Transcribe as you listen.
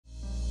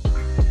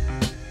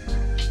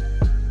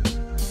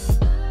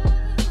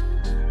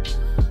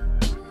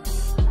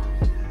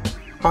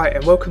Hi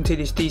and welcome to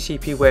this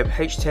DCP Web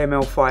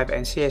HTML5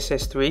 and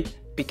CSS3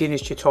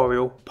 beginners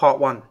tutorial part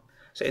 1.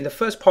 So in the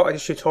first part of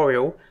this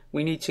tutorial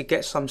we need to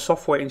get some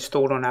software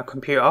installed on our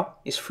computer.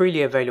 It's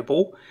freely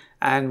available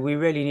and we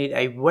really need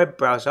a web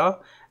browser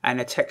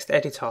and a text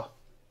editor.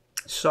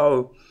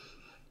 So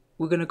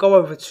we're going to go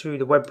over to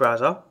the web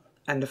browser,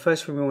 and the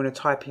first thing we want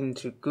to type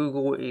into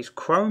Google is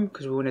Chrome,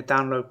 because we want to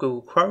download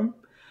Google Chrome,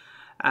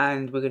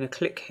 and we're going to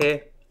click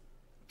here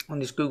on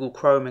this Google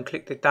Chrome and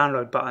click the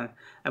download button,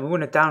 and we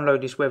want to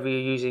download this whether you're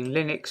using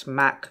Linux,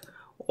 Mac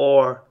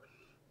or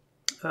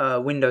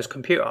Windows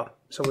computer.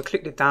 So we'll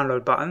click the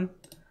download button,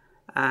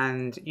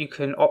 and you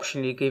can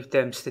optionally give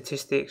them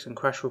statistics and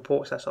crash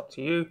reports, that's up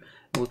to you.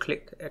 We'll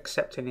click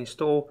accept and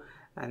install,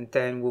 and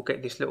then we'll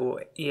get this little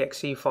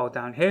exe file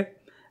down here,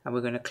 and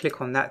we're going to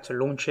click on that to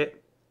launch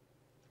it,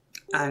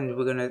 and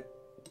we're going to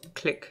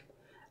click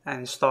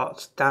and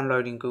start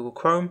downloading Google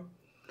Chrome.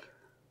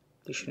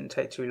 This shouldn't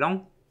take too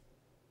long.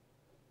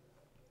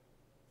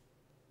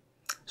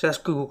 So that's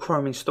Google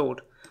Chrome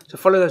installed. So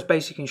follow those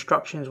basic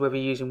instructions whether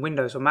you're using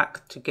Windows or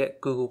Mac to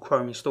get Google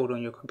Chrome installed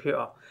on your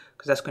computer,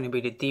 because that's going to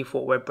be the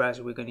default web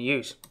browser we're going to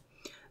use.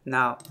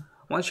 Now,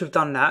 once you've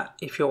done that,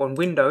 if you're on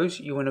Windows,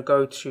 you want to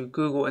go to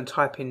Google and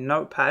type in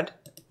Notepad.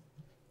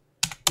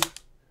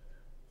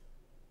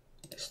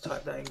 Let's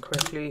type that in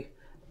correctly.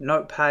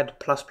 Notepad++.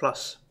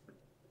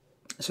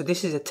 So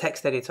this is a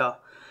text editor.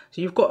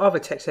 So you've got other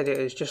text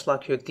editors just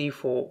like your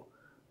default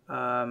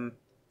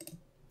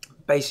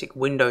basic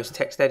Windows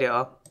text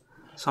editor,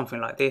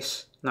 something like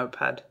this,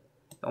 Notepad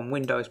on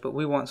Windows, but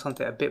we want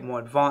something a bit more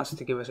advanced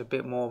to give us a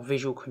bit more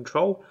visual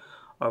control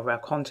over our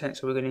content.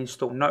 So we're going to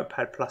install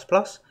Notepad++.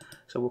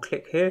 So we'll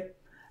click here,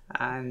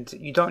 and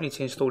you don't need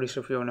to install this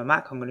if you're on a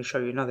Mac. I'm going to show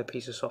you another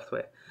piece of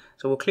software.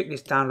 So we'll click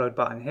this download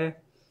button here,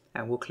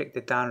 and we'll click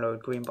the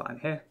download green button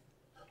here,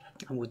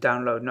 and we'll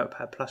download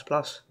Notepad++,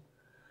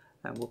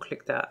 and we'll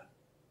click that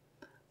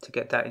to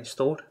get that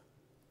installed.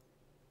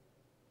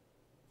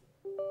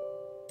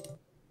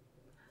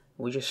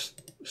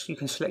 You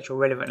can select your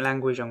relevant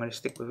language. I'm going to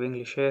stick with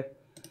English here.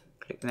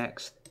 Click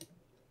next,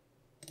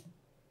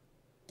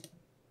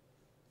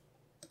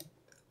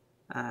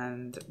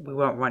 and we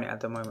won't run it at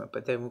the moment,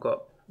 but then we've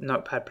got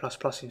Notepad++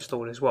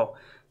 installed as well.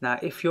 Now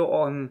if you're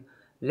on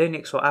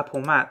Linux or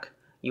Apple Mac,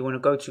 you want to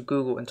go to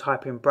Google and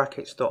type in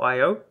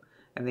brackets.io,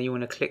 and then you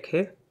want to click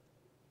here,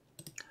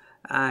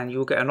 and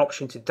you'll get an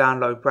option to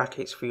download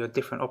brackets for your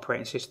different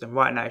operating system.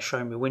 Right now it's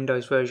showing me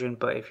Windows version,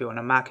 but if you're on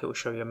a Mac it will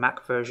show you a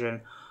Mac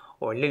version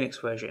or a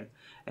Linux version.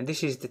 And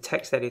this is the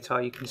text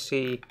editor. You can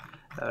see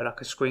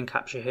like a screen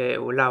capture here. It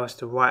will allow us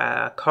to write out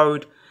our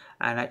code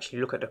and actually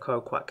look at the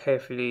code quite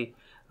carefully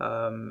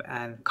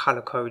and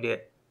color code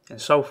it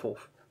and so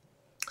forth.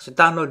 So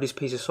download this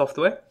piece of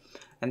software,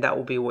 and that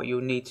will be what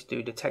you'll need to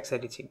do the text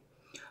editing.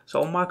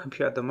 So on my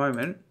computer at the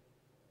moment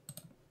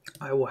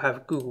I will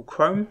have Google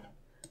Chrome,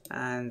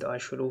 and I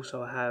should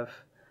also have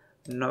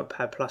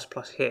Notepad++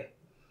 here.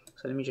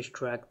 So let me just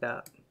drag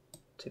that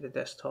to the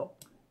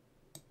desktop.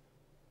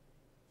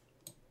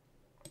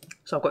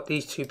 So I've got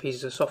these two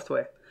pieces of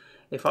software.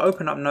 If I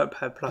open up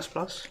Notepad++,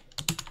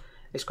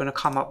 it's going to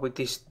come up with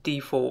this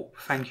default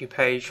thank you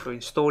page for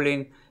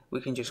installing.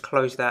 We can just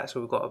close that,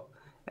 so we've got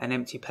an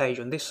empty page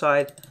on this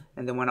side,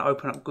 and then when I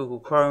open up Google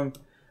Chrome,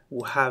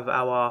 we'll have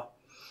our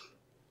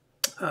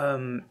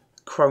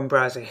Chrome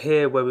browser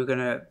here, where we're going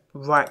to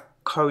write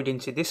code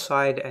into this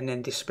side and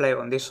then display it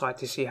on this side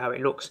to see how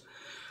it looks.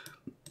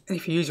 And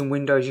if you're using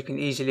Windows, you can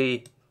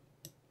easily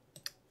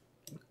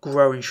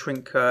grow and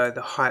shrink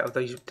the height of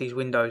these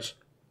windows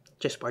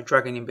just by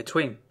dragging in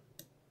between.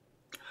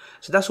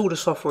 So that's all the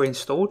software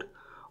installed.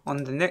 On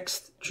the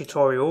next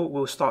tutorial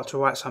we'll start to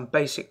write some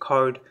basic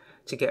code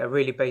to get a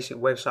really basic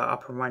website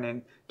up and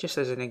running, just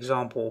as an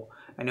example,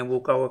 and then we'll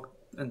go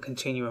and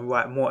continue and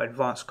write more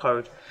advanced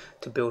code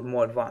to build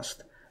more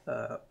advanced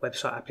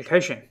website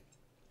application.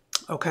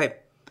 Okay,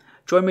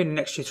 join me in the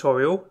next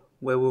tutorial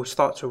where we'll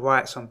start to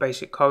write some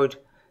basic code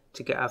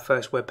to get our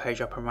first web page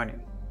up and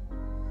running.